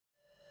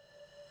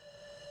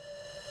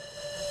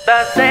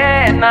Ta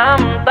sẽ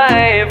nắm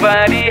tay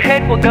và đi hết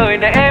cuộc đời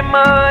này em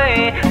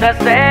ơi. Ta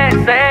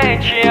sẽ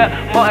chia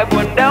mọi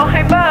buồn đau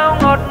hay bao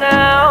ngọt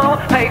ngào.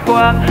 Hãy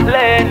khoác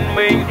lên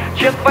mình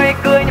chiếc váy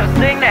cưới nhỏ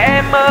xinh này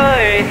em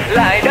ơi.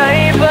 Lại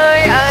đây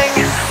với anh,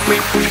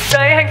 mình cùng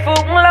xây hạnh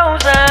phúc lâu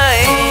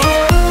dài.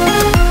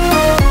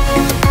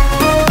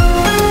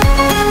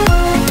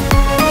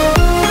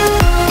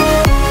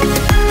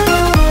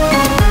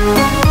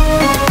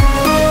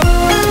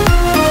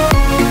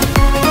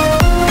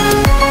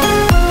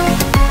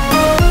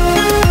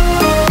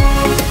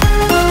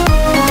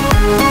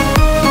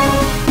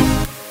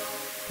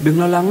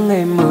 Đừng lo lắng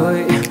em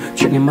ơi,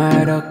 chuyện ngày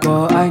mai đã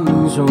có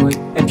anh rồi.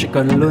 Em chỉ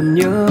cần luôn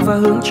nhớ và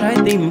hướng trái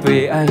tim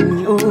về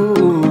anh.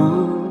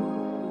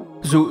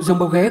 Dụ dòng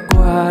bao ghé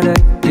qua đây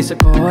thì sẽ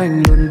có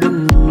anh luôn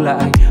đứng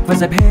lại và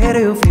dẹp hết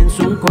ưu phiền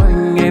xung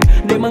quanh em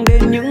để mang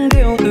đến những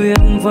điều tuyệt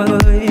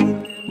vời.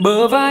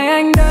 Bờ vai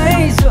anh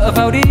đấy dựa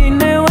vào đi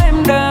nếu em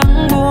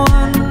đang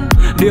buồn.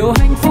 Điều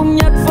hạnh phúc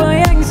nhất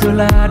với anh giờ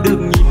là được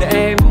nhìn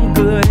em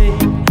cười.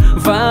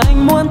 Và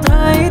anh muốn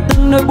thấy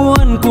từng nỗi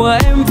buồn của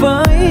em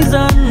với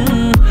dần.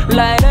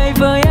 Lại đây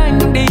với anh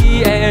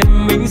đi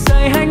em, mình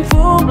xây hạnh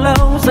phúc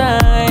lâu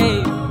dài.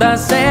 Ta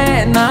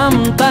sẽ nắm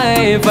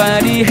tay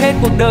và đi hết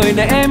cuộc đời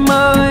này em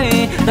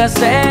ơi. Ta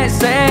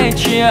sẽ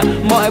chia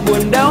mọi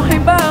buồn đau hay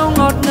bao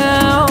ngọt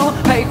ngào.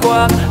 Hãy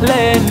khoác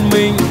lên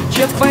mình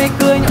chiếc váy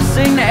cưới nhỏ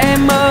xinh này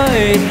em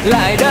ơi.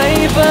 Lại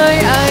đây với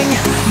anh,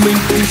 mình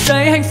cùng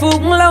xây hạnh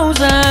phúc lâu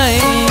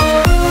dài.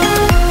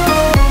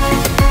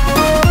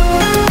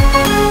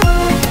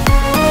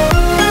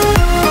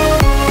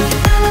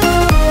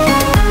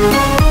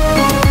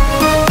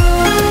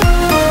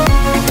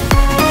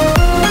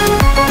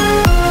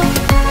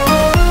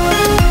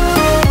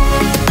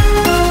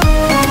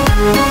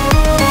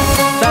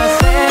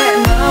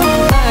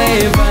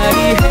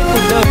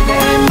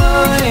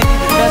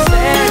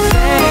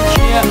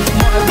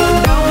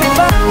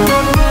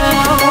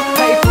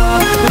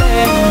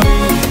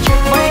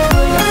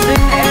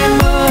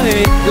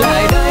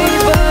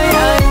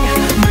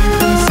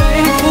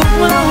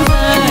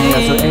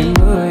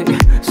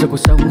 Giờ cuộc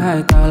sống hai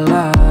ta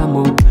là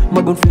một,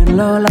 mọi buồn phiền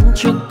lo lắng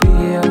trước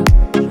kia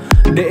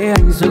để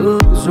anh giữ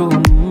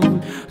dùm.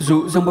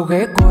 Dụ dòng bao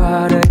ghé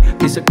qua đây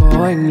thì sẽ có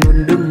anh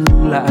luôn đứng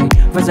lại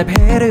và dẹp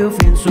hết ưu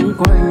phiền xung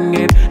quanh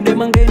em để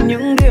mang đến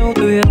những điều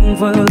tuyệt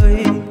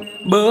vời.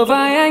 Bờ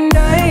vai anh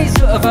đấy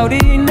dựa vào đi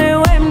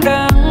nếu em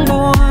đang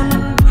buồn.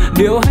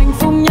 Điều hạnh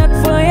phúc nhất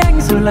với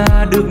anh giờ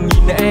là được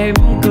nhìn em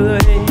cười.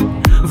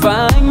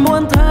 Và anh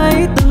muốn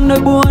thấy từng nỗi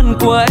buồn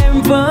của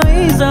em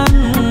với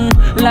dần.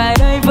 Lại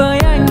đây với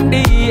anh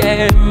đi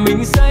em,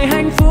 mình xây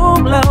hạnh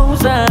phúc lâu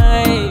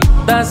dài.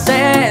 Ta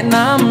sẽ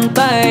nắm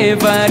tay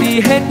và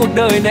đi hết cuộc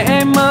đời này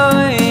em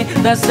ơi.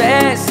 Ta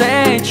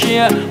sẽ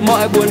chia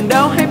mọi buồn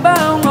đau hay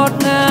bao ngọt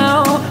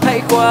ngào.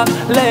 Hãy khoác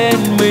lên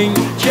mình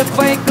chiếc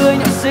váy cưới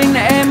nhỏ xinh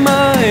này em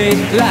ơi.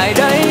 Lại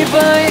đây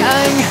với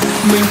anh,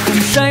 mình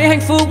cùng xây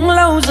hạnh phúc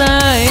lâu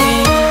dài.